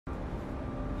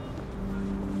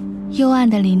幽暗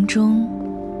的林中，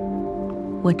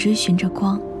我追寻着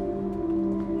光，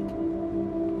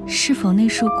是否那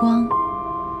束光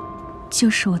就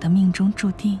是我的命中注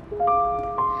定？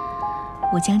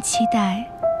我将期待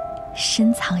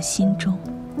深藏心中。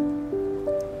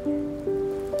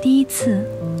第一次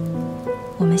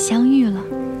我们相遇了，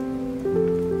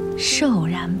是偶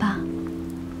然吧？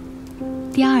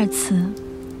第二次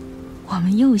我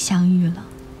们又相遇了，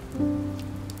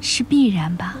是必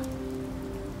然吧？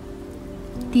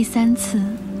第三次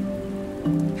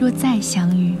若再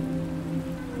相遇，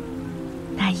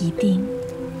那一定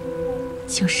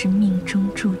就是命中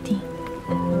注定。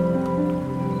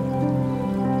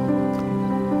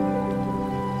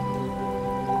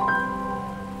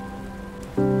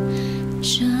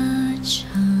这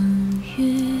场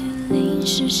雨淋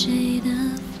湿谁的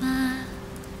发，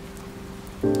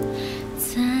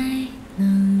才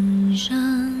能让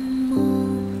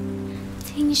梦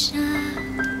停下？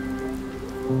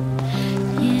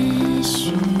也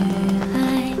许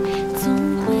爱总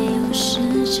会有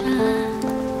时差，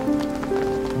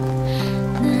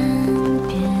难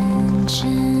辨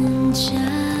真假。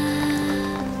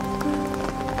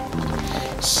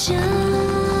想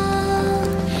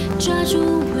抓住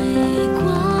微光，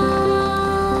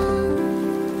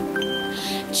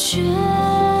却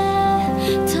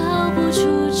逃不出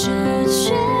这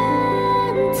圈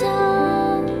套。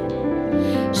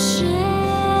谁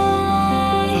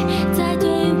在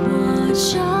对我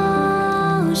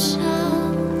嘲笑？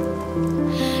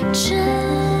这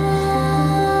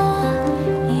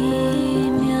一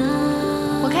秒，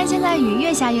我看现在雨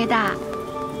越下越大，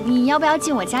你要不要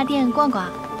进我家店逛逛？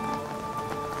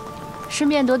顺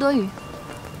便躲躲雨。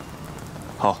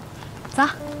好，走，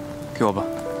给我吧。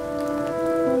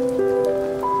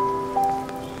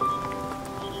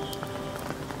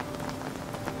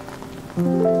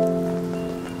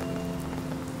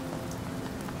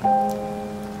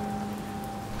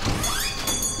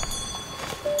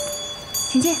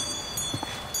请进。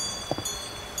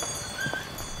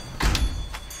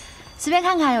随便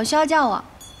看看，有需要叫我。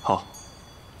好。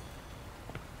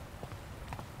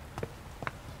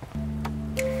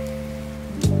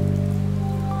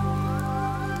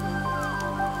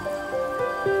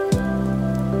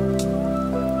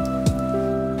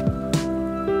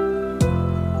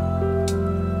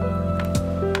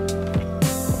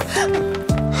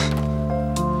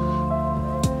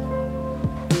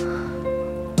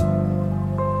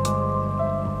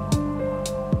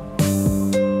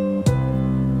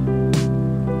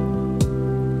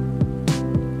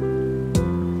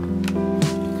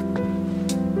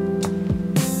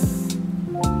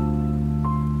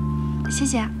谢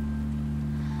谢。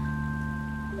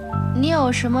你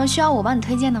有什么需要我帮你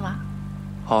推荐的吗？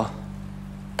好。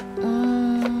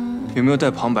有没有带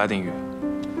旁白的音乐？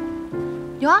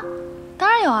有啊，当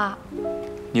然有啊。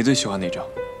你最喜欢哪张？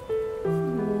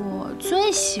我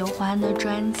最喜欢的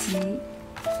专辑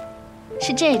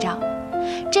是这张。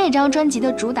这张专辑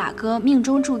的主打歌《命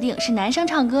中注定》是男生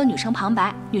唱歌，女生旁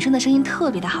白，女生的声音特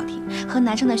别的好听，和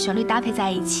男生的旋律搭配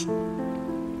在一起，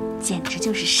简直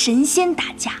就是神仙打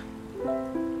架。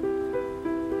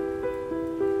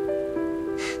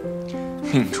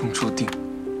命中注定。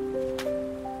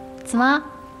怎么？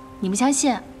你不相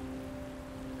信？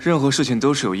任何事情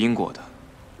都是有因果的，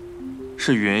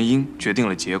是原因决定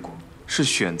了结果，是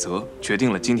选择决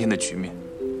定了今天的局面。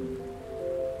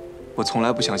我从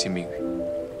来不相信命运。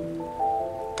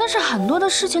但是很多的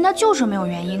事情它就是没有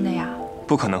原因的呀。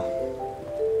不可能。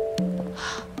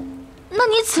那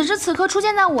你此时此刻出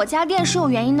现在我家店是有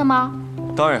原因的吗？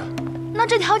当然。那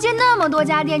这条街那么多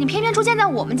家店，你偏偏出现在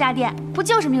我们家店，不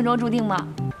就是命中注定吗？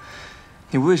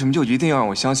你为什么就一定要让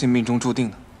我相信命中注定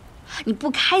呢？你不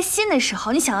开心的时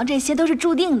候，你想到这些都是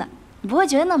注定的，你不会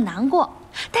觉得那么难过。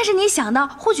但是你想到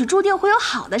或许注定会有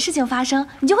好的事情发生，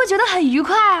你就会觉得很愉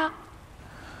快啊。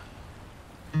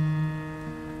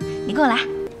你跟我来，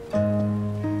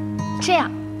这样，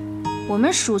我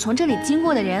们数从这里经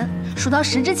过的人，数到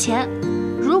10之前，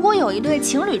如果有一对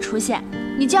情侣出现，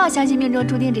你就要相信命中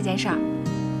注定这件事儿，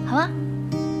好吗？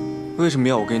为什么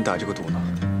要我跟你打这个赌呢？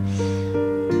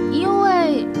因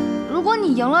为如果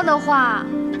你赢了的话，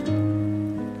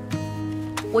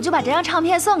我就把这张唱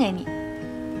片送给你。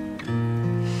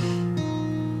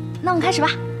那我们开始吧。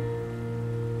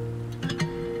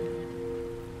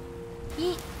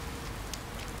1、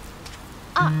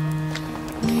2。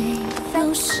没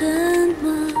有什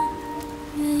么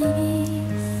原因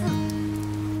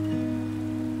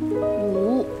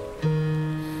5、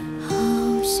好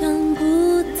像不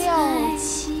太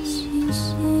清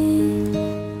晰，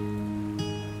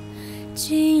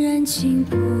竟然情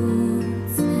不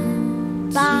自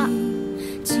禁， 8、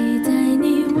记得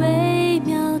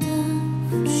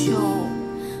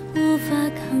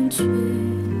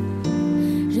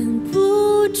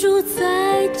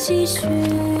继续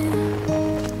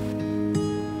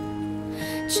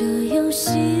这游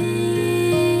戏。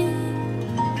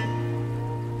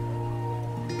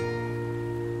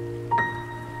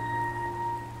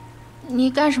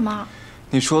你干什么？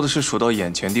你说的是数到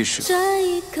眼前第10。这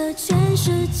一刻，全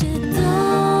世界都。